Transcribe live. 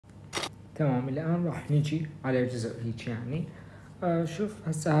تمام. الآن راح نجي على الجزء هيك يعني. شوف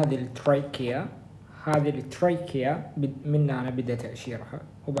هسه هذه الترايكيا، هذه الترايكيا من أنا بديت أشيرها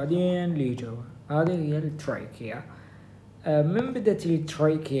وبعدين لي جوا. هذه هي الترايكيا. من بدت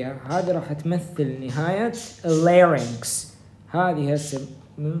الترايكيا هذه راح تمثل نهاية اللارينكس. هذه هسه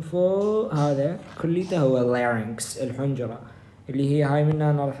من فوق هذا كليته هو اللارينكس، الحنجرة اللي هي هاي من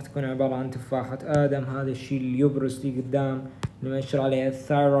هنا راح تكون عبارة عن تفاحة آدم. هذا الشيء اللي يبرز لي قدام اللي مشر عليها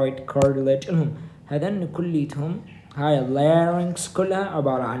الثايرويد كارتلج. المهم هذن كليتهم هاي اللارينكس كلها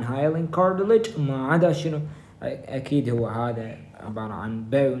عبارة عن هايلين كارتلج، ما عدا شنو أكيد هو هذا عبارة عن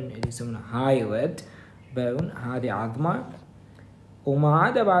بون اللي يسمونه هايلد بون، هذه عظمة. وما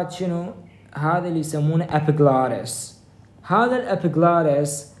عدا بعد شنو هذا اللي يسمونه ابيجلوتس. هذا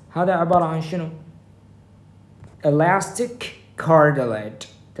الابيجلوتس هذا عبارة عن شنو elastic cartilage.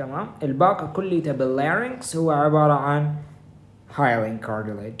 تمام. الباقي كليته باللارينكس هو عبارة عن hyaline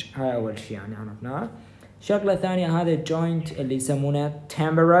cartilage. هاي أول شيء يعني عرفناه. شغلة ثانية هذا الجوينت اللي يسمونه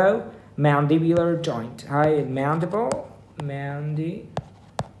temporal mandibular joint. هاي الماندبل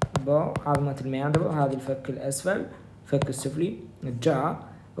عظمة الماندبل، هذا الفك الأسفل الفك السفلي الجا،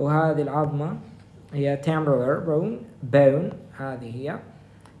 وهذه العظمة هي temporal bone هذه هي.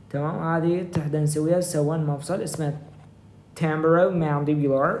 تمام. هذه تحت نسويها سوين مفصل اسمه temporal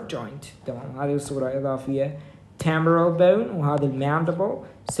mandibular joint. تمام. هذه الصورة إضافية temporal bone وهذا الماندبل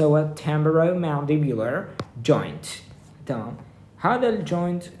سوى temporal mandibular joint. تمام. هذا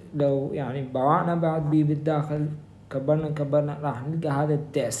الجوينت لو يعني بعنا بعد بيه بالداخل كبرنا راح نلقى هذا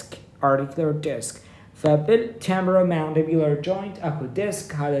الديسك articular disc. فبالtemporal mandibular joint اكو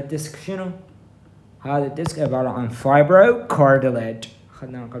ديسك. هذا الديسك شنو؟ هذا الديسك عبارة عن fibro cartilage.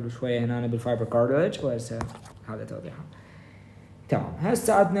 أخذناه قبل شوية هنا بالفايبر كارتلج وهسه هذا توضيحه. تمام.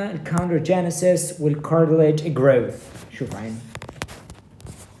 هسه عندنا الكوندروجينيسيس والكارتلج جروث. شوف عين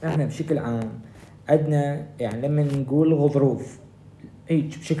احنا بشكل عام عندنا يعني لما نقول غضروف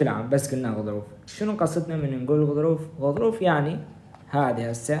هيك بشكل عام بس قلنا غضروف، شنو قصدنا من نقول غضروف؟ غضروف يعني هذه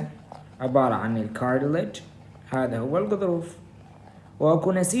هسه عبارة عن الكارتلج، هذا هو الغضروف،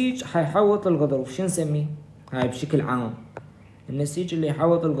 واكو نسيج حيحوط الغضروف. شو نسميه؟ هاي بشكل عام النسيج اللي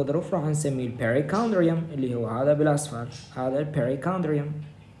يحوط الغضروف راح نسميه البيريكوندريوم اللي هو هذا بالاصفر، هذا البيريكوندريوم.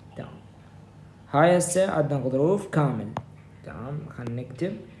 تمام. هاي هسه عندنا غضروف كامل. تمام. خلينا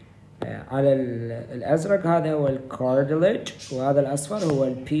نكتب على الازرق هذا هو الكارتلج وهذا الاصفر هو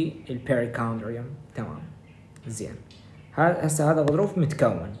البيريكوندريوم. تمام. زين. هسه هذا غضروف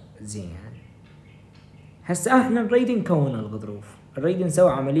متكون. زين. هسه احنا نريد نكون الغضروف، نريد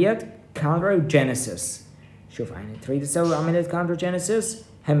نسوي عملية كوندروجينيسيس. شوف عيني تريد تسوي عملية كوندروجينيسيس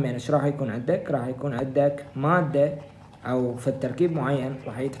همين ايش راح يكون عندك؟ راح يكون عندك مادة او في التركيب معين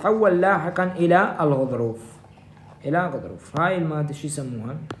راح يتحول لاحقا الى الغضروف، الى غضروف. هاي المادة شو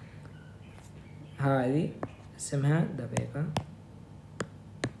يسموها؟ هذه اسمها دقيقة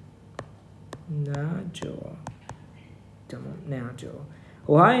ناجو. تمام. ناجو.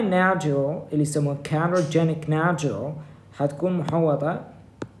 وهاي الناجو اللي يسموها كوندروجينيك ناجو حتكون محوطة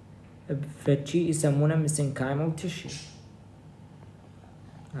فشي يسمونه ميسنكايمال تيشو.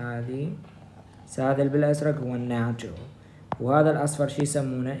 هذه هذا بالازرق هو الناجو، وهذا الاصفر شي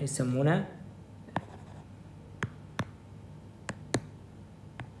يسمونه؟ يسمونه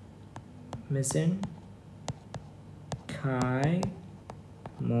ميسنكايمال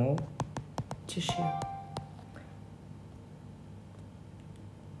تيشو.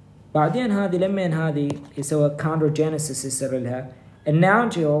 بعدين هذه لمن هذه يسوى كوندروجينيسيس يصير لها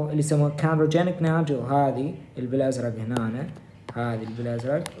الناجو اللي يسموها كوندروجينيك ناجو، هذه اللي بالازرق هنا، هذه اللي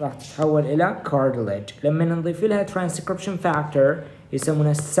بالازرق راح تتحول الى كارتلج لما نضيف لها ترانسكريبشن فاكتور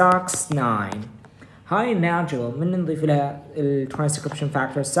يسمونها SOX9. هاي الناجو من نضيف لها الترانسكريبشن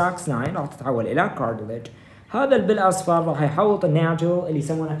فاكتور SOX9 راح تتحول الى كارتلج. هذا اللي بالاصفر راح يحوط الناجو اللي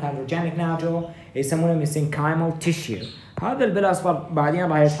يسمونه كوندروجينيك ناجو يسمونه ميسنكايمال تيشو. هذا اللي بالاصفر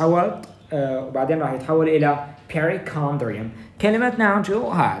بعدين راح يتحول راح يتحول الى بيريكوندريوم. كلمة ناجو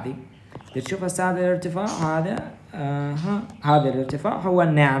هذه تشوف هسه هذا الارتفاع هذا هذا الارتفاع هو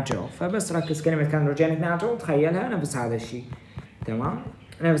الناجو، فبس ركز كلمة كوندروجينيك ناجو تخيلها نفس هذا الشيء. تمام.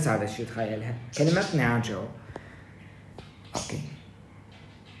 نفس هذا الشيء تخيلها كلمة ناجو. اوكي.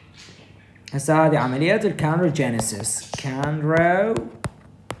 هسه هذه عملية الكوندروجينيسيس.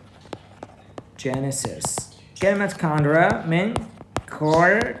 كوندروجينيسيس كلمة كوندرا من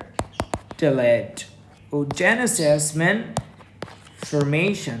cartilage وجينيسيس من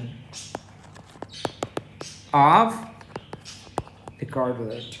formation of the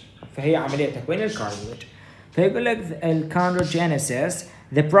cartilage، فهي عملية تكوين الكارتلج. فيقول لك الكوندروجينيسيس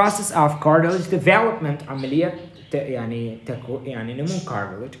the process of cartilage development، عملية يعني نمو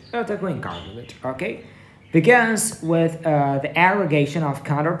cartilage أو تكوين cartilage. Okay, begins with the aggregation of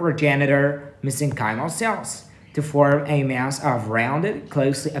counterprogenitor mesenchymal cells to form a mass of rounded,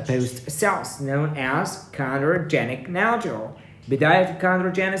 closely opposed cells known as chondrogenic nodule. بداية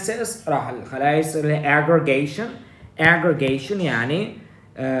chondrogenesis راح الخلايا يصير لها aggregation يعني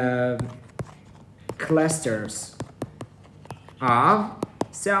clusters of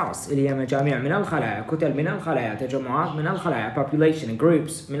cells اللي هي مجاميع من الخلايا، كتل من الخلايا، تجمعات من الخلايا، population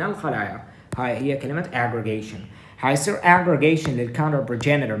groups من الخلايا. هاي هي كلمة aggregation. هيصير aggregation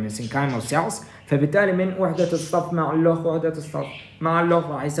للcounterprogenitor mesenchymal cells، فبالتالي من وحدة الصف مع اللوح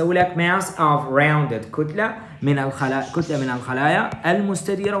راح يسوي لك mass of rounded كتلة من الخلايا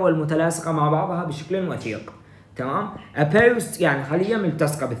المستديرة والمتلاصقة مع بعضها بشكل وثيق. تمام؟ opposed يعني خلية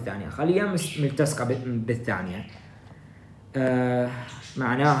ملتصقة بالثانية.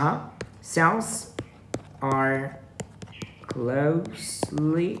 معناها cells are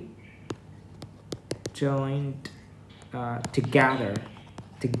closely joined together.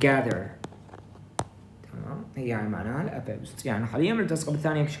 تمام؟ هي يعني معناها الopposed يعني خلية ملتصقة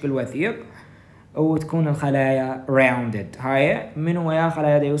بالثانية بشكل وثيق وتكون الخلايا rounded. هاي من ويا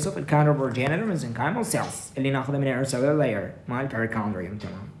خلايا دا يوصف الcounterprogenitor mesenchymal cells اللي ناخذها من الانترسيلولار layer مال البريكوندريوم.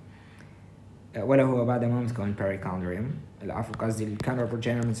 تمام؟ ولا هو بعد ما تكون البريكوندريوم، العفو قصدي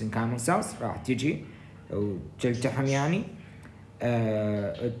الcounterprogenitor mesenchymal cells راح تجي وتلتحم يعني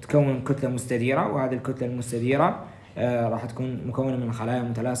تكون كتلة مستديرة، وهذه الكتلة المستديرة راح تكون مكونة من خلايا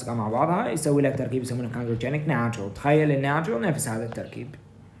متلاصقة مع بعضها، يسوي لك تركيب يسمونه chondrogenic nodule. تخيل النادول نفس هذا التركيب.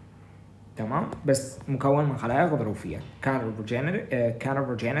 تمام؟ بس مكون من خلايا غضروفية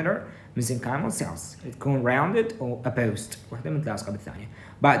counterprogenitor mesenchymal cells تكون rounded و opposed واحدة متلاصقة بالثانية.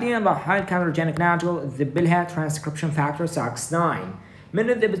 بعدين راح هاي الchondrogenic nodule تذب لها transcription factor SOX9. من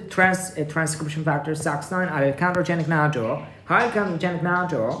تذب transcription factor SOX9 على الchondrogenic nodule، هاي الchondrogenic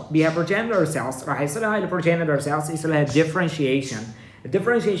nodule بها progenitor cells راح يصير هاي progenitor cells يصير لها differentiation.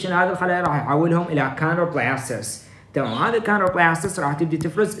 الديفرنشيشن هذه الخلايا راح يحولهم إلى chondroplasts. تمام؟ هذا الكاندروبلاستس راح تبدي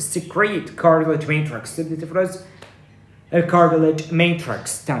تفرز secrete cartilage matrix، تبدي تفرز الكارتلج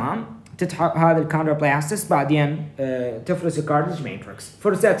ماتريكس. تمام؟ هذا الكاندروبلاستس بعدين تفرز الكارتلج ماتريكس.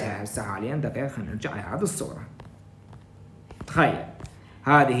 فرزتها هسه حاليا دقيقة، خلينا نرجع لهذه الصورة. تخيل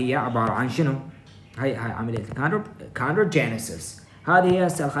هذه هي عبارة عن شنو؟ هي عملية الكاندروجينيسيس. هذه هي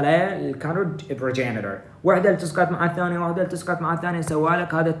هسه الخلايا الكاندروبروجينيتور، وحدة التصقت مع الثانية،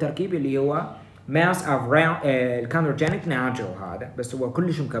 سوالك هذا التركيب اللي هو mass of round الchondrogenic nodule. هذا بس هو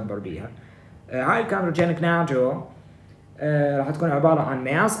كلش مكبر بيها. هاي الchondrogenic nodule راح تكون عبارة عن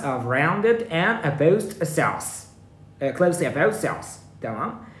mass of rounded and opposed cells closely opposed cells.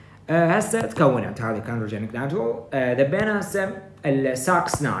 تمام؟ هسه تكونت هذه الchondrogenic nodule، ذبينا هسه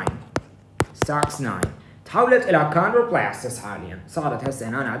SOX9 تحولت إلى chondroplasts. حاليا صارت هسه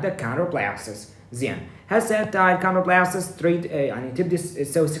هنا عندك chondroplasts. زين، هسه هاي الكاندروبلاستس تريد يعني تبدي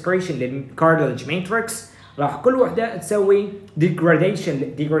تسوي سكريشن للكارتلج ماتريكس، راح كل وحده تسوي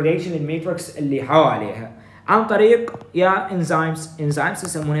ديجراديشن للماتريكس اللي حواليها عن طريق يا انزيمز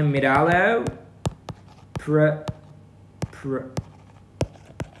يسمونها ميدالو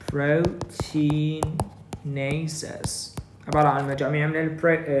بروتينيسس، عباره عن مجاميع من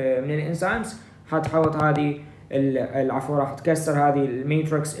الانزيمز حتحوط هذه العفو راح تكسر هذه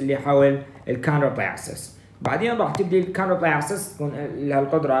الماتريكس اللي حول الكاندروبلاستس. بعدين راح تبدي الكاندروبلاستس تكون لها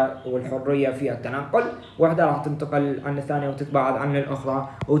القدرة والحرية في التنقل، واحدة راح تنتقل عن الثانية وتتباعد عن الأخرى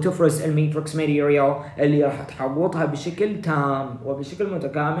وتفرز الماتريكس ماتيريال اللي راح تحوطها بشكل تام وبشكل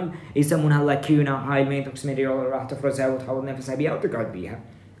متكامل، يسمونها لاكونا. هاي الماتريكس ماتيريال راح تفرزها وتحوط نفسها بها وتقعد بيها.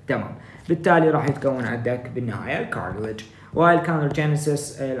 تمام، بالتالي راح يتكون عندك بالنهاية الكارتلج. وهاي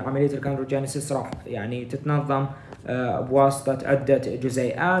الكاندروجينيسيس، عملية الكاندروجينيسيس راح يعني تتنظم بواسطة عدة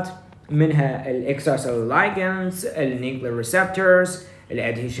جزيئات، منها الاكستراسيلولار لايجندز، النيوكلير ريسبتورز،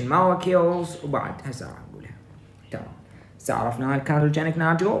 الادهيشن مولكيولز، وبعد هسه راح نقولها. تمام، هسه عرفنا الكاندروجينيك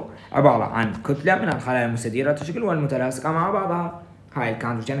نودول عبارة عن كتلة من الخلايا المستديرة الشكل والمتلاصقة مع بعضها. هاي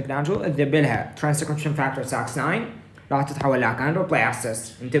الكاندروجينيك نودول تذب لها ترانسكريبشن فاكتور SOX9 راح تتحول لها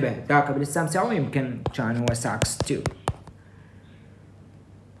كاندروبلاستس. انتبه، ذاك بالستام سيل يمكن كان هو SOX2.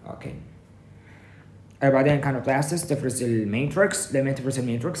 اوكي، بعدين الكاندروبلاستس تفرز الماتريكس. لما تفرز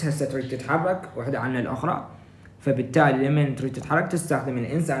الماتريكس هسه تريد تتحرك وحده عن الاخرى، فبالتالي لما تريد تتحرك تستخدم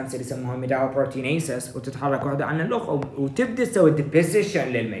الانزيمز اللي يسموها ميدالو بروتينيسس وتتحرك وحده عن الاخرى وتبدا تسوي ديبوزيشن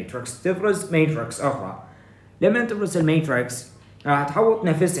للماتريكس، تفرز ماتريكس اخرى. لما تفرز الماتريكس راح تحوط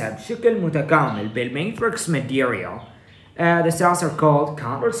نفسها بشكل متكامل بالماتريكس ماتيريال. The cells are called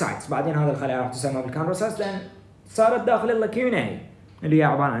chondrocytes. بعدين هذه الخلايا راح تسمى بالchondrocytes لان صارت داخل اللاكونة اللي هي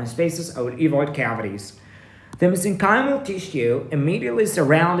عبارة عن spaces أو evoid cavities. The mesenchymal tissue immediately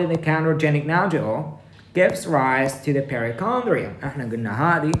surrounding the chondrogenic nodule gives rise to the perichondrium. احنا قلنا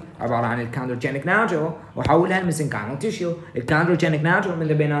هذه عبارة عن الchondrogenic nodule وحولها لmesenchymal tissue. الchondrogenic nodule من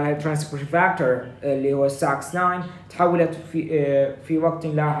بين عليها transcription factor اللي هو SOX9 تحولت في وقت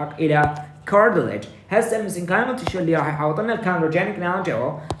لاحق إلى cartilage. هسه الميسنكايمال تيشو اللي راح يحوط لنا الكاندروجينيك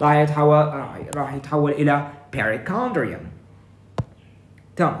نودول راح يتحول إلى perichondrium.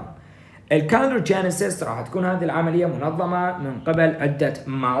 تمام. الكاندروجينيسيس راح تكون هذه العملية منظمة من قبل عدة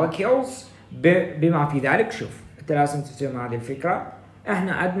molecules بما في ذلك شوف انت لازم تفهم هذه الفكرة.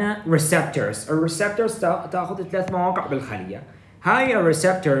 احنا عندنا receptors. الريسبتورز تاخذ 3 مواقع بالخلية. هاي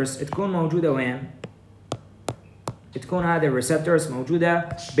الريسبتورز تكون موجودة وين؟ تكون هذه الريسبتورز موجودة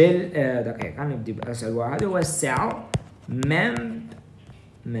دقيقة خلينا نبدي بأسهل واحد هو السيل membrane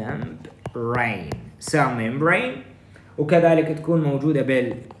cell membrane وكذلك تكون موجودة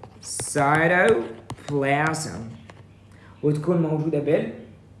بالسيتوبلازم وتكون موجودة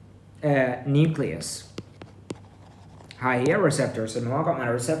بالنيوكليوس. هاي هي الريسبتورز. المواقع مع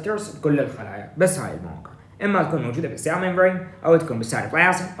الريسبتورز بكل الخلايا بس هاي المواقع اما تكون موجودة بالسيل ممبرين او تكون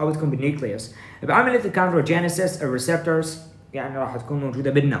بالسيتوبلازم او تكون بالنيوكليوس. بعملية الكاندروجينيسيس الريسبتورز يعني راح تكون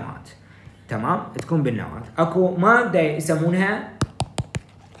موجودة بالنواة. تمام؟ تكون بالنواة. اكو مادة يسمونها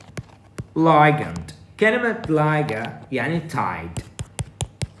ligand. كلمة ligand يعني tied.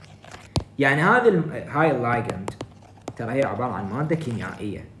 يعني هاي اللايجند ترى هي عبارة عن مادة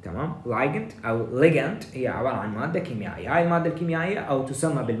كيميائية. تمام؟ ligand او ligand هي عبارة عن مادة كيميائية. هاي المادة الكيميائية او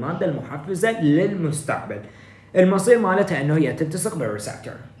تسمى بالمادة المحفزة للمستقبل. المصير مالتها انه هي تلتصق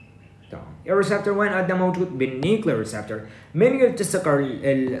بالريسبتور. تمام. الريسبتور وين عندنا موجود؟ بالنيوكلير ريسبتور. من يلتصق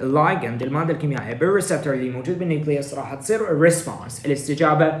اللايجند المادة الكيميائية بالريسبتور اللي موجود بالنيوكليوس راح تصير الريسبونس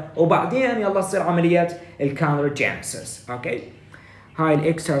الاستجابة وبعدين يلا تصير عملية الكاندروجينيسيس. اوكي. هاي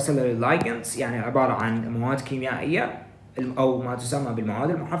الاكسترا سيلولار لايجندز يعني عبارة عن مواد كيميائية او ما تسمى بالمواد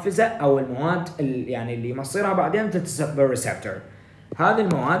المحفزة او المواد يعني اللي مصيرها بعدين تلتصق بالريسبتور. هذه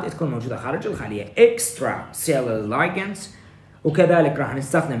المواد تكون موجودة خارج الخلية اكسترا سيلولار لايجندز وكذلك راح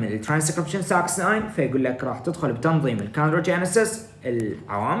نستخدم الترانسكريبشن SOX9 فيقول لك راح تدخل بتنظيم الكاندروجينيسيس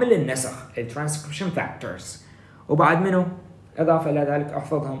العوامل النسخ الترانسكريبشن فاكتورز. وبعد منه اضافه الى ذلك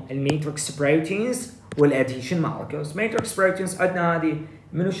احفظهم الماتريكس بروتينز والادهيشن مولكيولز. ماتريكس بروتينز عندنا هذه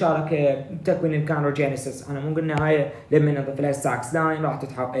منو شارك بتكوين الكاندروجينيسيس؟ انا مو قلنا هاي لما نضيف لها SOX9 راح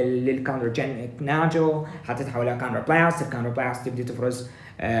تتحول للكاندروجينيك نودول حتتحول الى كاندروبلاست. الكاندروبلاست تبدي تفرز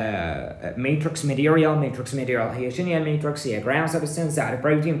ماتريكس ماتيريال. ماتريكس ماتيريال هي شنو هي الماتريكس؟ هي جرام سبستنس على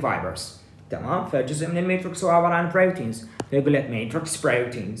بروتين فايبرز. تمام. فجزء من الماتريكس هو عباره عن بروتينز فيقول لك ماتريكس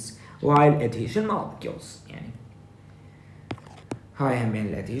بروتينز. وهاي الادهيشن مولكيولز يعني هاي هم من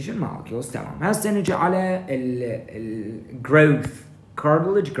الادهيشن مولكيولز. تمام. هسه نجي على الجروث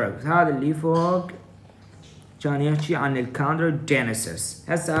cartilage growth. هذا اللي فوق كان يحكي عن الكاندروجينيسيس.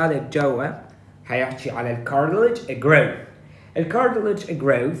 هسه هذا جوا حيحكي على الكارتلج growth. الكارتلج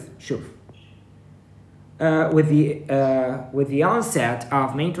growth شوف with the onset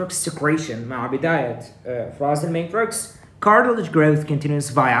of matrix secretion مع بداية افراز الماتريكس cartilage growth continues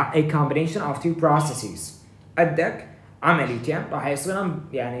via a combination of two processes. عندك عمليتين راح يصيرن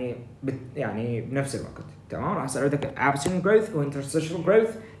يعني بنفس الوقت. تمام. راح يصير عندك absent growth و interstitial growth.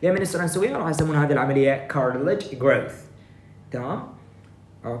 لما نصير نسويها راح يسمون هذه العملية cartilage growth. تمام.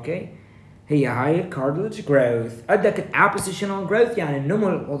 اوكي. هي هاي cartilage growth. عندك appositional growth يعني نمو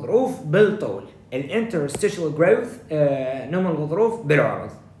الغضروف بالطول. interstitial growth نمو الغضروف بالعرض.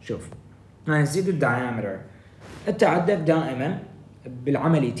 شوف نزيد الدايمتر. انت عندك دائما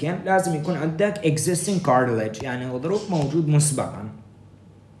بالعمليتين لازم يكون عندك existing cartilage يعني غضروف موجود مسبقا.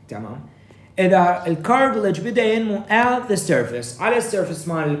 تمام. اذا الكارتلج بدا ينمو at the surface على السيرفس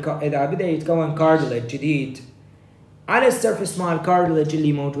مال اذا بدا يتكون كارتلج جديد على السيرفس مال الكارتلج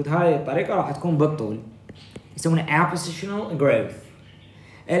اللي موجود هاي الطريقه راح تكون بالطول يسمونها appositional growth.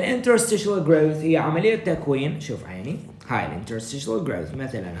 الانترستيشال جروث هي عمليه تكوين. شوف عيني هاي الانترستيشال جروث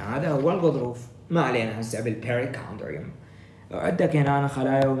مثلا هذا هو الغضروف ما علينا هسه بالبيريكوندريوم. عندك هنا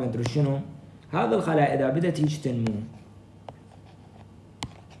خلايا وما ادري شنو. هذا الخلايا اذا بدات هيج تنمو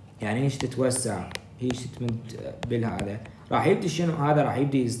يعني هيش تتوسع هيش تمد بالهذا راح يبدي شنو؟ هذا راح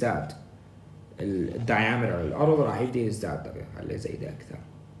يبدي يزداد الدايمتر العرض راح يبدي يزداد. دقيقة خليه زي ده اكثر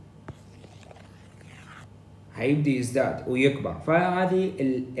هيبدي يزداد ويكبر. فهذه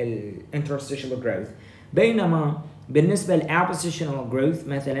الانترستيشال جروث. بينما بالنسبة للابوزيشنال جروث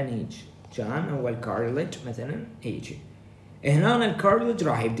مثلا هيك كان هو الكارتلج مثلا هيك هنا الكارتلج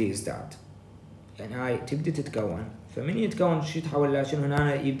راح يبدي يزداد يعني هاي تبدي تتكون. فمن يتكون شو يتحول ل شنو؟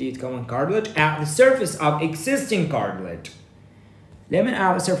 هنا يبدي يتكون cartilage at the surface of existing cartilage. لمن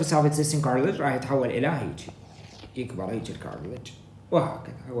at the surface of existing cartilage راح يتحول الى هيجي يكبر هيك الكارتلج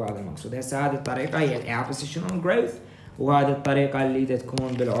وهكذا. هو هذا المقصود. هسه هذه الطريقة هي الابوزيشنال جروث، وهذه الطريقة اللي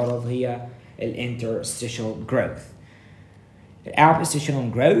تكون بالعرض هي الانترستيشال جروث.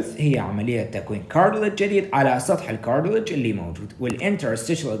 الابوزيشنال جروث هي عملية تكوين كارتلج جديد على سطح الكارتلج اللي موجود،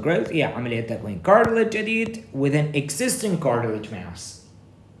 والانترستيشال جروث هي عملية تكوين كارتلج جديد within existing cartilage mass.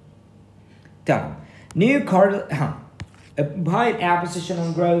 تمام. new cartilage بهاي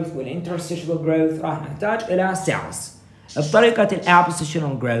الابوزيشنال جروث والانترستيشال جروث راح نحتاج الى cells. بطريقة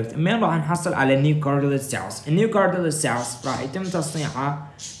الابوزيشنال جروث من راح نحصل على النيو كارتلج سيلز. النيو كارتلج سيلز راح يتم تصنيعها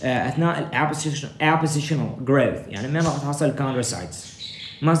اثناء الابوزيشنال جروث، يعني من راح تحصل الكوندروسايتس.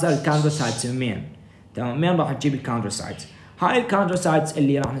 مصدر الكوندروسايتس منين؟ تمام، من راح تجيب الكوندروسايتس؟ هاي الكوندروسايتس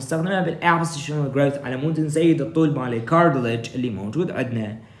اللي راح نستخدمها بالابوزيشنال جروث على مود نزيد الطول مال الكارتلج اللي موجود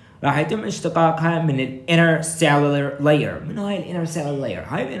عندنا، راح يتم اشتقاقها من الانر سيلولر لاير. من هاي الانر سيلولر لاير؟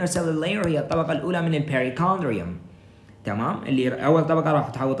 هاي الانر سيلولر لاير هي الطبقة الأولى من البيريكوندريوم، تمام، اللي أول طبقة راح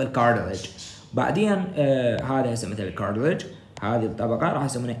تحوط الكارتلج. بعدين هذا هسه مثل الكارتلج، هذه الطبقة راح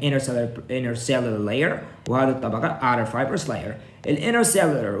يسمونها inner cellular layer، وهذه الطبقة outer fibrous layer. الانر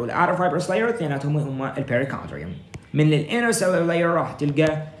سيلولر والouter fibrous layer اثنيناتهم هما البيريكوندريوم. من الانر سيلولر لاير راح تلقى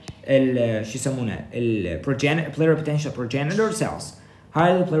شو يسمونه pluripotential progenitor cells.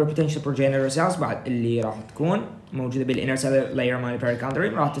 هاي pluripotential progenitor cells بعد اللي راح تكون موجودة بالانر سيلولر لاير مال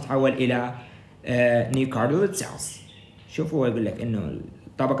البيريكوندريوم راح تتحول إلى new cartilage cells. شوفوا هو يقول لك انه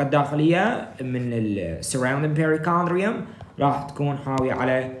الطبقة الداخلية من ال surrounding perichondrium راح تكون حاوية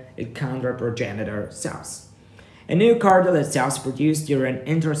على ال chondroprogenitor cells. A new cartilage cells produced during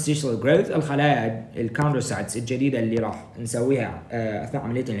interstitial growth. الخلايا الكوندروسايتس الجديدة اللي راح نسويها أثناء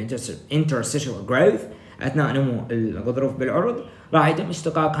عملية interstitial growth أثناء نمو الغضروف بالعرض راح يتم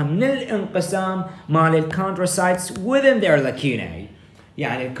اشتقاقها من الانقسام مال الكوندروسايتس within their lacunae.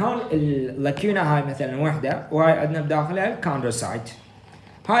 يعني اللاكونا هاي مثلا وحده، وهاي عندنا بداخلها الكوندروسايت.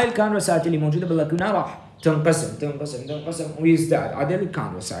 هاي الكوندروسايت اللي موجوده باللاكونا راح تنقسم ويزداد عدد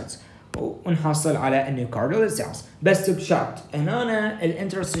الكوندروسايتس ونحصل على النيو كارتلج سيلز، بس بشرط. هنا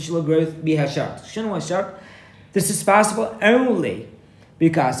الانترستيشال جروث بها شرط. شنو هو الشرط؟ This is possible only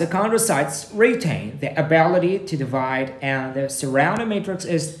because the chondrocytes retain the ability to divide and the surrounding matrix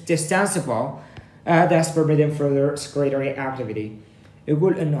is distensible, thus permitting further secretory activity.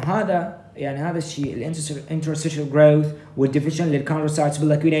 يقول انه هذا الشيء الانترستيشال جروث والديفيجن للكوندروسايتس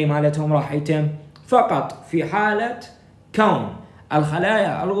باللاكوناي مالتهم راح يتم فقط في حالة كون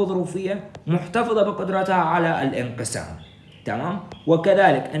الخلايا الغضروفية محتفظة بقدرتها على الانقسام، تمام؟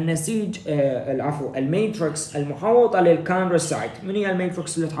 وكذلك النسيج الماتريكس المحوطة للكوندروسايت. من هي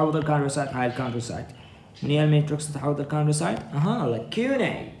الماتريكس اللي تحوط الكوندروسايت؟ هاي الكوندروسايت. من هي الماتريكس اللي تحوط الكوندروسايت؟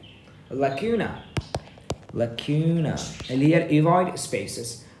 لاكونا اللي هي الايفويد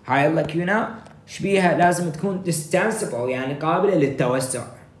سبيسز. هاي اللاكونا شبيها لازم تكون distensible، يعني قابلة للتوسع.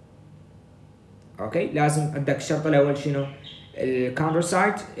 اوكي، لازم عندك الشرط الاول شنو؟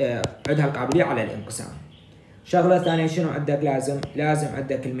 الكوندروسايت عندها القابلية على الانقسام. شغلة ثانية شنو عندك؟ لازم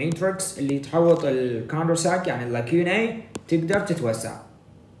عندك الماتريكس اللي تحوط الكوندروسايت، يعني اللاكونا تقدر تتوسع،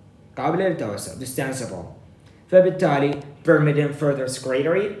 قابلة للتوسع distensible. فبالتالي permitting further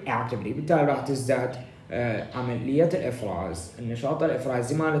secretory activity، بالتالي راح تزداد عملية الإفراز، النشاط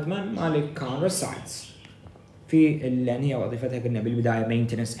الإفرازي مال الكوندروسايتس لأن هي وظيفتها قلنا بالبداية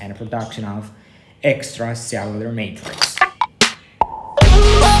maintenance and production of extracellular matrix.